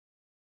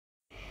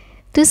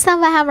دوستان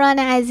و همراهان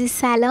عزیز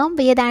سلام،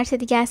 به یه درس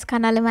دیگه از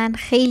کانال من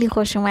خیلی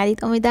خوش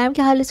اومدید. امیدوارم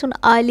که حالتون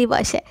عالی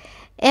باشه.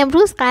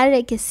 امروز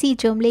قراره که 30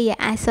 جمله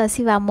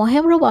اساسی و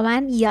مهم رو با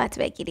من یاد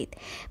بگیرید.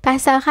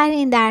 پس تا آخر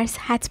این درس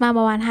حتما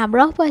با من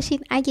همراه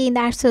باشید. اگه این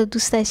درس رو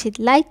دوست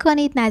داشتید لایک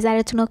کنید،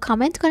 نظرتون رو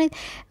کامنت کنید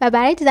و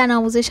برای دیدن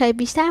آموزش‌های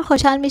بیشتر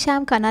خوشحال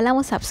میشم کانالم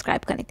رو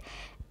سابسکرایب کنید.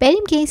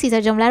 بریم که این 30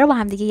 تا جمله رو با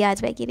هم دیگه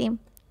یاد بگیریم.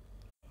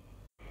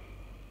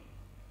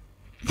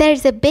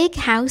 There's a big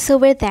house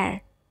over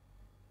there.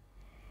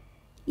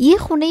 یه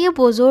خونه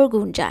بزرگ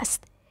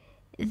اونجاست.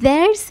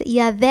 There's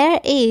یا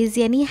there is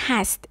یعنی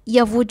هست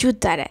یا وجود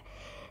داره.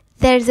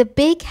 There's a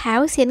big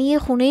house یعنی یه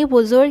خونه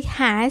بزرگ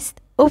هست.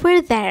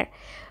 Over there.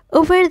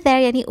 Over there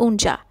یعنی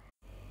اونجا.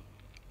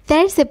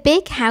 There's a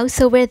big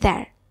house over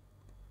there.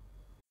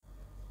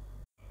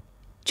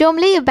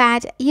 جمله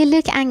بعد You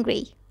look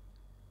angry.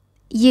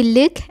 You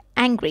look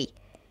angry.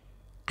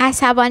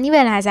 عصبانی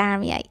به نظر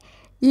میای.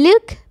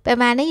 Look به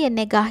معنای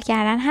نگاه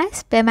کردن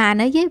هست، به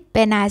معنای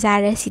به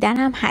نظر رسیدن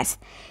هم هست.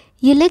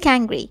 You look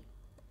angry.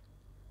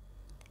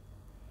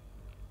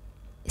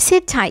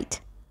 Sit tight.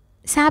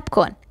 صبر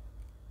کن.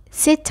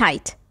 Sit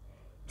tight.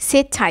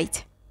 Sit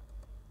tight.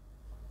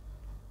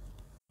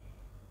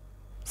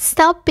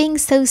 Stop being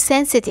so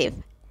sensitive.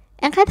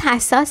 انقدر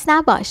حساس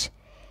نباش.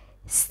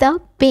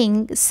 Stop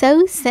being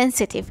so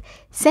sensitive.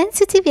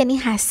 Sensitive یعنی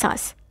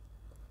حساس.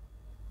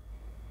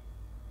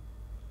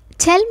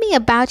 Tell me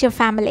about your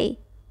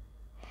family.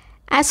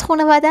 از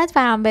خانوادت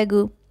برام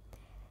بگو.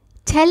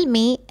 Tell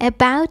me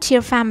about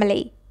your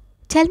family.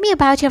 Tell me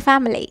about your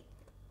family.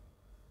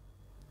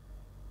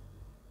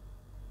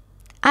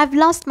 I've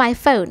lost my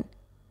phone.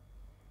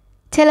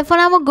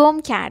 تلفنمو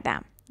گم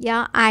کردم.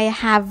 یا I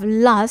have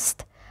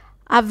lost.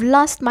 I've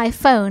lost my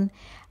phone.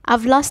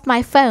 I've lost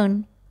my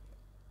phone.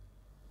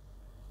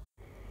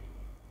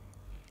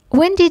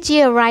 When did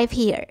you arrive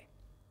here?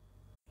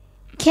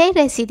 کی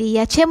رسیدی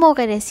یا چه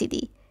موقع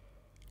رسیدی؟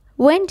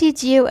 When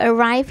did you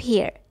arrive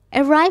here?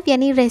 Arrive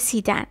یعنی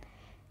رسیدن.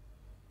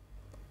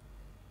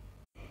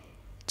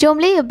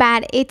 جمله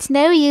بعد It's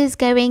no use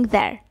going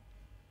there.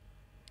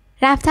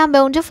 رفتن به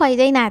اونجا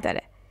فایده ای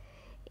نداره.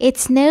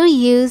 It's no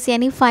use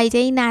یعنی فایده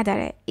ای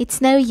نداره. It's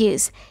no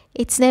use.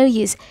 It's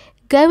no use.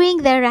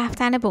 Going there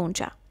رفتن به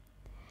اونجا.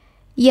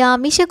 یا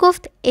میشه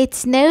گفت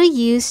It's no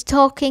use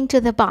talking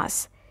to the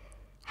boss.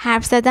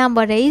 حرف زدن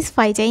با رئیس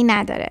فایده ای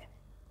نداره.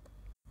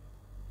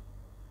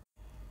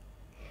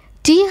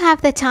 Do you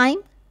have the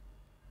time?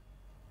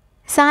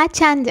 ساعت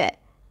چنده؟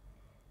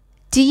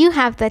 Do you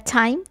have the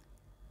time?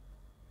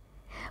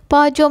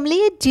 با جمله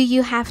Do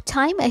you have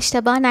time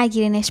اشتباه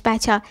نگیرینش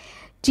بچه.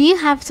 Do you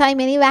have time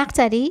یعنی وقت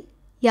داری؟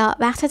 یا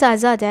وقتت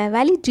آزاده،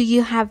 ولی Do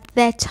you have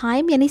the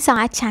time یعنی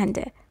ساعت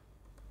چنده.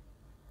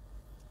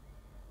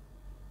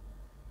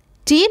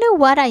 Do you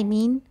know what I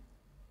mean?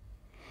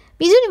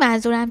 میدونی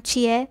منظورم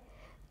چیه؟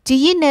 Do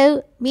you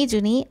know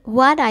میدونی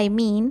what I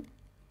mean?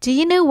 Do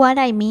you know what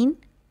I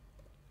mean?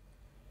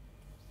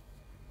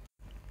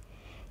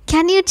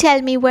 Can you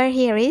tell me where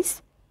here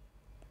is?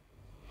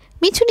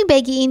 میتونی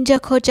بگی اینجا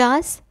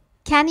کجاست؟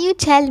 Can you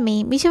tell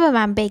me میشه به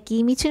من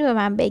بگی، میتونی به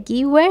من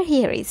بگی where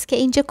here is که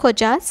اینجا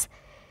کجاست؟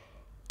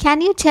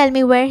 Can you tell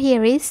me where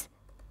here is?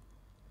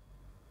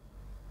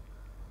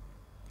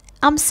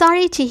 I'm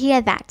sorry to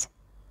hear that.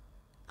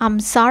 I'm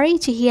sorry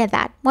to hear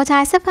that.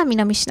 متاسفم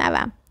اینو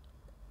میشنوم.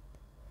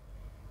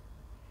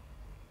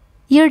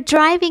 You're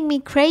driving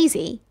me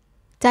crazy.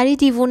 داری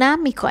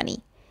دیوونم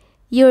میکنی.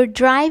 You're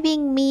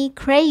driving me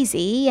crazy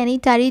یعنی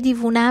داری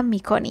دیوونم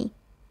میکنی.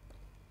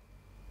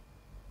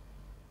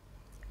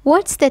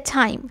 What's the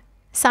time?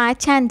 ساعت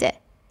چنده؟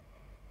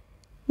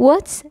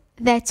 What's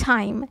the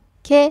time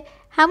که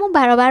همون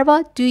برابر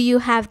با Do you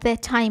have the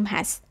time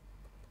هست.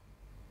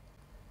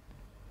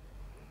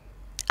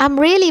 I'm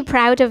really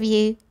proud of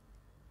you.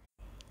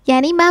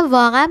 یعنی من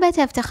واقعا بهت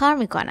افتخار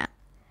میکنم.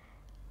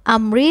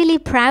 I'm really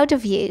proud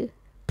of you.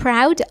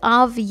 Proud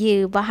of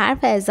you با حرف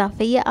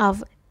اضافه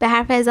of. به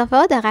حرف اضافه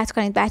ها دقت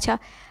کنید بچه ها.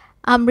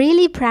 I'm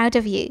really proud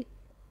of you.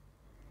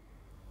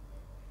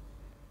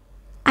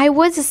 I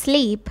was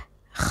asleep.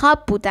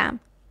 خواب بودم.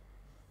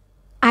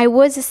 I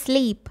was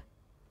asleep.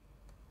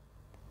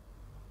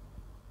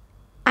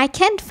 I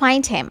can't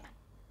find him.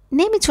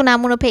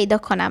 نمیتونم اونو پیدا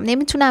کنم.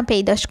 نمیتونم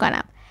پیداش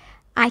کنم.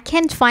 I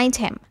can't find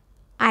him.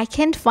 I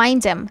can't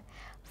find him.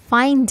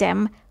 Find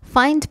him.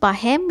 Find با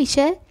هم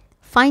میشه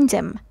find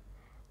him.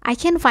 I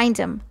can't find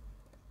him.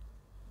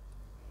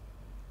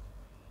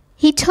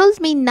 He told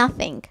me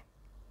nothing.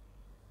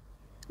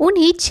 اون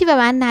هیچی به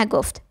من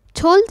نگفت.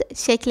 Told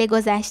شکل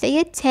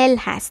گذشته tell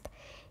هست.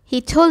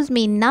 He told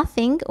me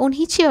nothing. اون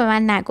هیچی به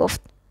من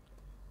نگفت.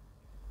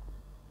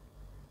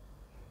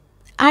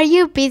 Are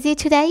you busy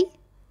today?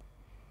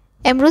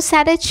 امروز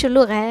سرت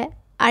شلوغه؟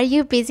 Are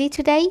you busy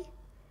today?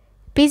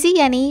 Busy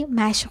یعنی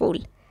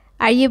مشغول.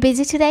 Are you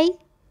busy today?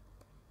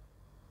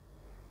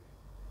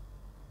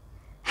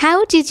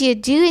 How did you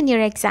do in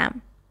your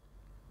exam?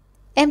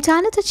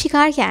 امتحانتو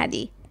چیکار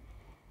کردی؟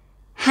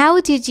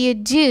 How did you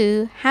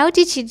do? How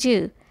did you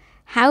do?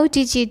 How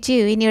did you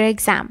do in your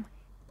exam?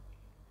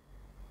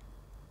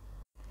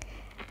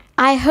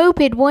 I hope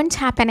it won't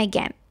happen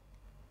again.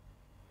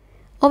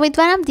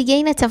 امیدوارم دیگه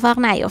این اتفاق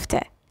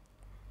نیفته.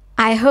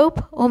 I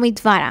hope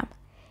امیدوارم.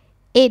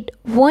 It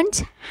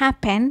won't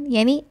happen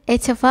یعنی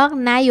اتفاق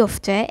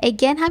نیفته.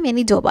 Again هم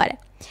یعنی دوباره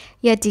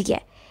یا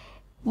دیگه.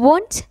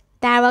 Won't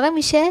در واقع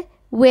میشه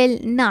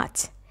will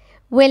not.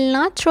 Will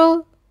not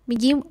رو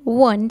میگیم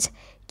won't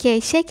که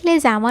شکل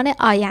زمان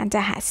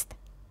آینده هست.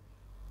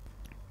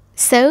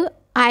 So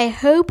I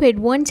hope it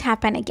won't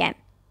happen again.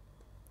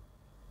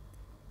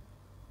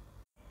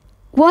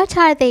 What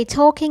are they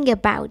talking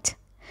about?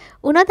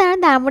 اونا دارن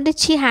در مورد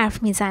چی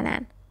حرف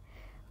میزنن؟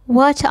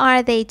 What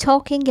are they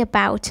talking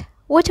about?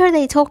 What are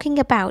they talking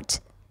about?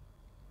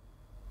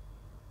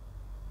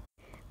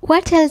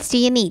 What else do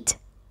you need?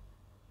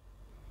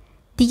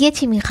 دیگه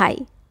چی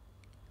میخوای؟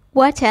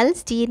 What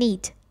else do you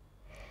need?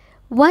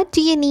 What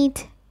do you need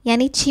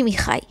یعنی چی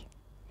میخوای؟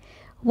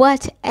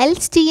 What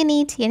else do you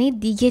need یعنی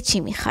دیگه چی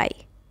میخوای؟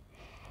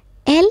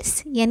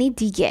 Else یعنی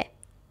دیگه.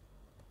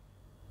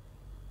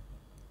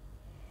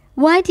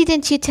 Why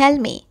didn't you tell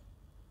me?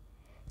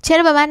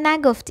 چرا به من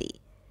نگفتی؟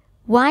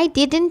 Why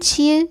didn't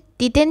you?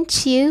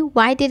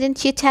 Why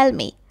didn't you tell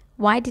me?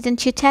 Why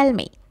didn't you tell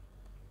me?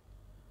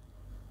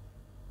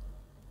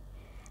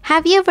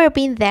 Have you ever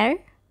been there?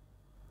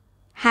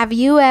 Have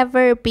you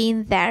ever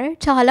been there?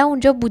 تا حالا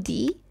اونجا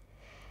بودی؟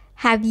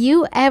 Have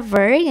you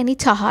ever یعنی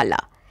تا حالا.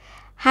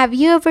 Have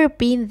you ever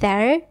been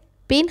there?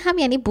 been هم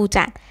یعنی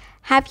بودن.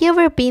 Have you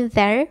ever been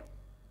there?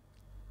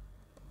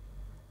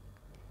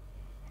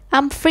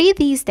 I'm free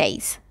these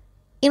days.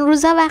 این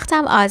روزا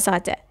وقتم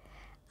آزاده.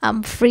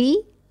 I'm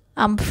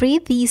free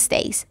these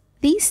days.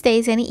 These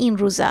days یعنی این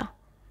روزا.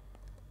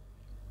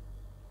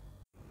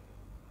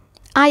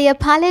 I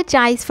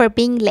apologize for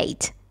being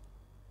late.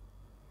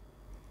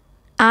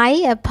 I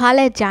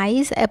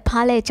apologize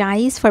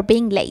for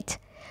being late.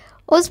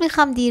 عذر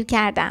میخوام دیر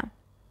کردم.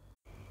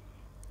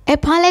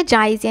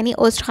 Apologize یعنی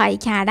عذرخواهی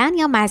کردن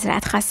یا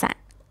معذرت خواستن.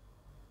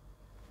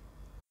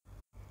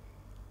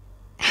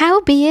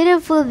 How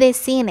beautiful this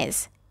scene is.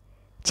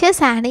 چه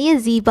صحنه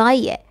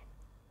زیباییه.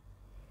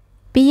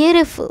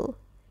 Beautiful.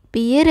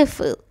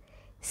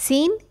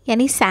 Scene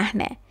یعنی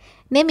صحنه.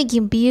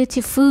 نمیگیم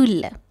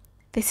beautiful.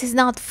 This is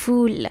not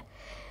full.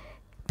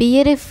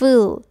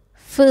 Beautiful.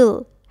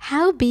 Full.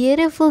 How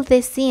beautiful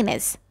this scene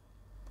is.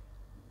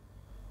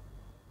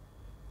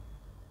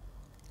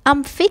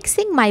 I'm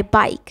fixing my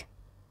bike.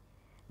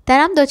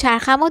 دارم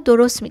دوچرخه‌مو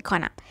درست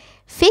میکنم.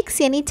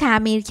 fix یعنی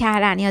تعمیر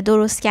کردن یا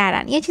درست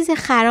کردن. یه چیز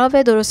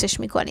خرابه درستش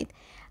میکنید.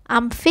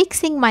 I'm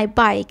fixing my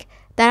bike.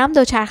 دارم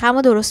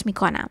دوچرخه‌مو درست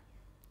میکنم.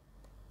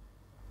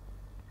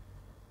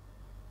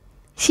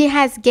 She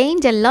has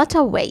gained a lot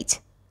of weight.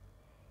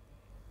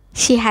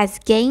 She has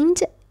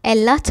gained a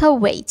lot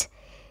of weight.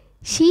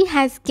 She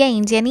has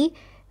gained یعنی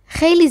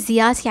خیلی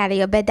زیاد کرده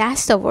یا به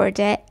دست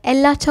آورده. A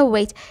lot of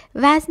weight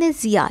وزن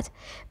زیاد.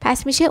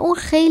 پس میشه اون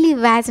خیلی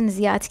وزن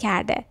زیاد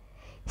کرده.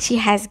 She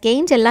has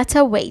gained a lot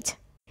of weight.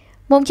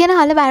 ممکنه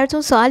حالا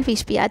براتون سوال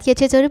پیش بیاد که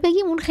چطوری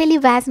بگیم اون خیلی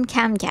وزن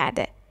کم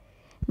کرده.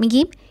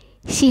 میگیم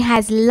She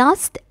has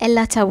lost a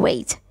lot of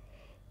weight.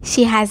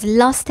 She has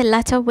lost a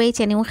lot of weight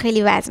یعنی اون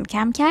خیلی وزن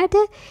کم کرده.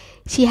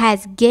 She has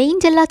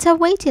gained a lot of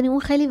weight یعنی اون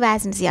خیلی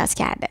وزن زیاد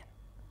کرده.